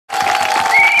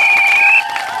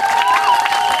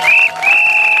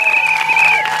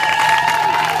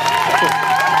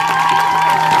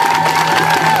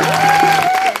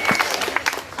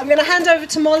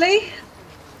to Molly.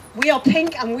 We are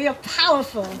pink and we are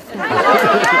powerful.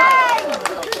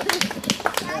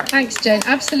 Thanks, Jane.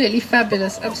 Absolutely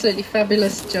fabulous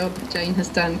job Jane has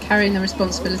done, carrying the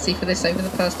responsibility for this over the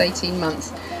past 18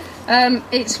 months.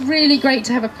 It's really great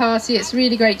to have a party. It's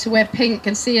really great to wear pink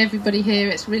and see everybody here.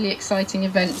 It's a really exciting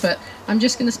event, but I'm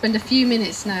just going to spend a few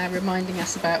minutes now reminding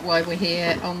us about why we're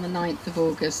here on the 9th of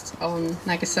August on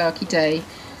Nagasaki Day.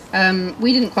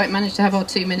 We didn't quite manage to have our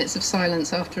 2 minutes of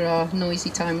silence after our noisy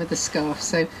time with the scarf,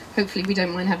 so hopefully we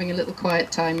don't mind having a little quiet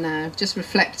time now, just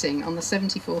reflecting on the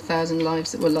 74,000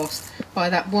 lives that were lost by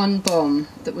that one bomb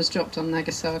that was dropped on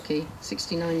Nagasaki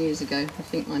 69 years ago. I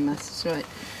think my maths is right.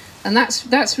 And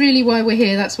that's really why we're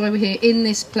here. That's why we're here in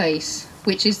this place,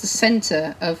 which is the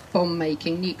centre of bomb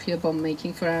making, nuclear bomb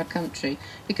making for our country.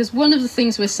 Because one of the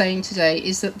things we're saying today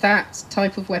is that that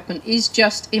type of weapon is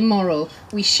just immoral.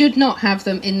 We should not have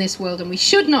them in this world, and we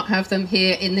should not have them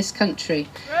here in this country.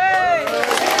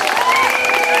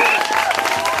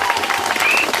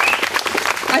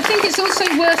 I think it's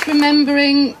also worth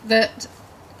remembering that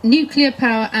nuclear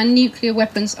power and nuclear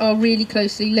weapons are really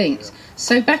closely linked.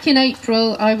 So back in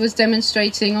April, I was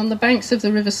demonstrating on the banks of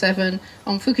the River Severn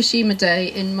on Fukushima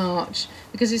Day in March,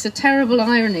 because it's a terrible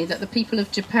irony that the people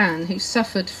of Japan, who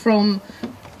suffered from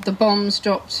the bombs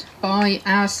dropped by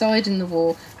our side in the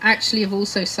war, actually have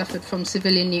also suffered from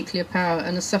civilian nuclear power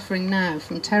and are suffering now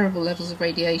from terrible levels of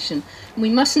radiation. And we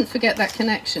mustn't forget that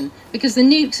connection, because the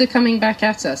nukes are coming back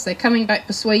at us. They're coming back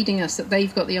persuading us that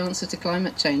they've got the answer to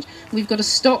climate change. We've got to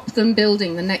stop them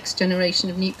building the next generation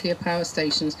of nuclear power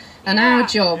stations. And our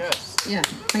job... Yeah,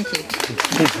 thank you.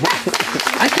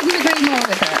 I couldn't agree more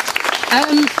with that.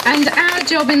 And our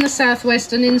job in the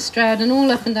southwest and in Stroud and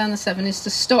all up and down the Severn is to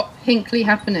stop Hinckley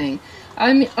happening.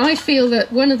 I feel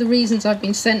that one of the reasons I've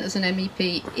been sent as an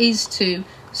MEP is to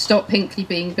stop Hinckley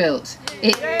being built.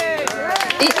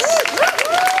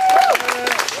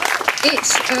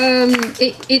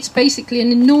 It's basically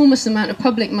an enormous amount of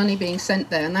public money being sent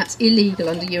there, and that's illegal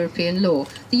under European law.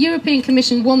 The European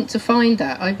Commission want to find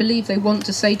that. I believe they want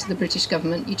to say to the British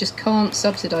government, you just can't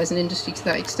subsidise an industry to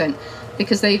that extent,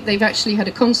 because they've actually had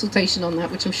a consultation on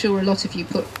that, which I'm sure a lot of you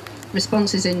put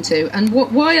responses into. And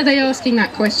why are they asking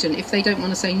that question if they don't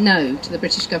want to say no to the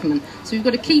British government? So we've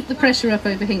got to keep the pressure up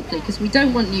over Hinckley, because we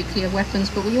don't want nuclear weapons,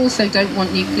 but we also don't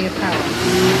want nuclear power.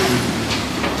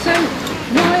 So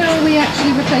why are we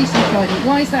actually replacing Trident?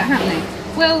 Why is that happening?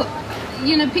 Well,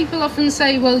 you know, people often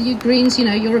say, well, you Greens, you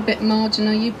know, you're a bit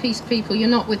marginal, you peace people, you're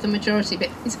not with the majority.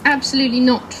 But it's absolutely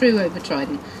not true over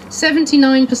Trident.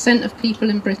 79% of people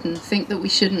in Britain think that we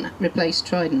shouldn't replace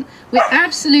Trident. We're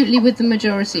absolutely with the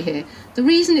majority here. The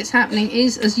reason it's happening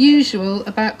is, as usual,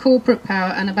 about corporate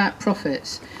power and about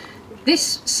profits.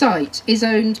 This site is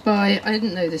owned by, I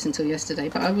didn't know this until yesterday,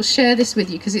 but I will share this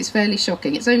with you because it's fairly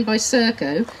shocking. It's owned by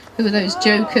Serco, who are those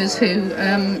jokers who,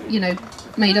 you know,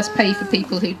 made us pay for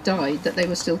people who died that they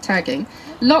were still tagging.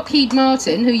 Lockheed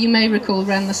Martin, who you may recall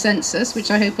ran the census, which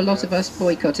I hope a lot of us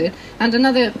boycotted, and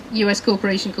another US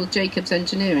corporation called Jacobs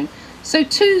Engineering. So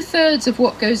 2/3 of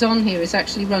what goes on here is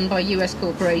actually run by US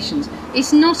corporations.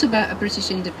 It's not about a British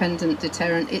independent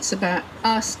deterrent, it's about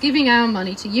us giving our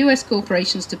money to US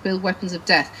corporations to build weapons of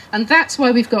death. And that's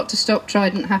why we've got to stop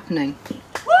Trident happening.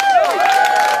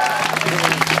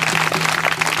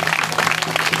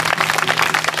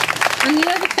 And the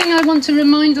other thing I want to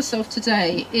remind us of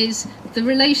today is the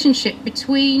relationship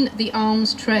between the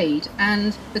arms trade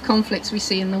and the conflicts we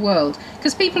see in the world.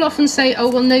 Because people often say, oh,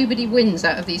 well, nobody wins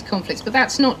out of these conflicts. But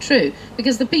that's not true.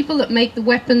 Because the people that make the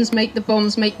weapons, make the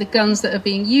bombs, make the guns that are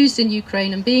being used in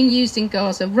Ukraine and being used in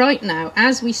Gaza right now,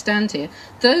 as we stand here,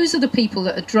 those are the people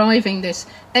that are driving this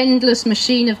endless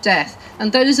machine of death.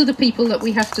 And those are the people that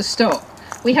we have to stop.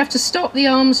 We have to stop the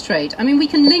arms trade. I mean, we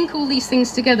can link all these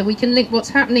things together. We can link what's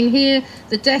happening here,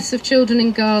 the deaths of children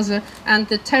in Gaza, and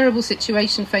the terrible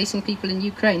situation facing people in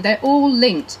Ukraine. They're all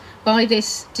linked by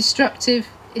this destructive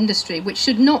industry, which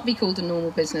should not be called a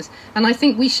normal business. And I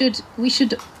think we should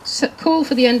call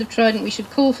for the end of Trident. We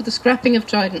should call for the scrapping of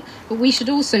Trident, but we should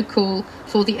also call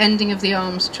for the ending of the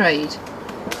arms trade.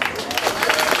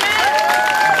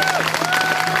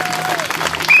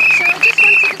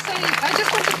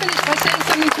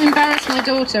 To embarrass my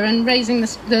daughter and raising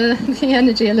the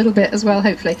energy a little bit as well,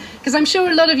 hopefully, because I'm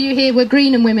sure a lot of you here were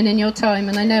Greenham women in your time,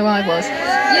 and I know I was.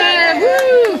 Yeah,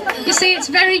 woo! You see, it's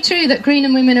very true that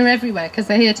Greenham women are everywhere because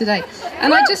they're here today.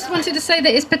 And I just wanted to say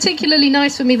that it's particularly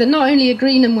nice for me that not only are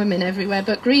Greenham women everywhere,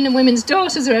 but Greenham women's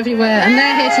daughters are everywhere, and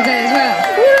they're here today as well.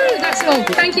 Woo! That's all.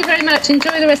 Thank you very much.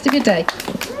 Enjoy the rest of your day.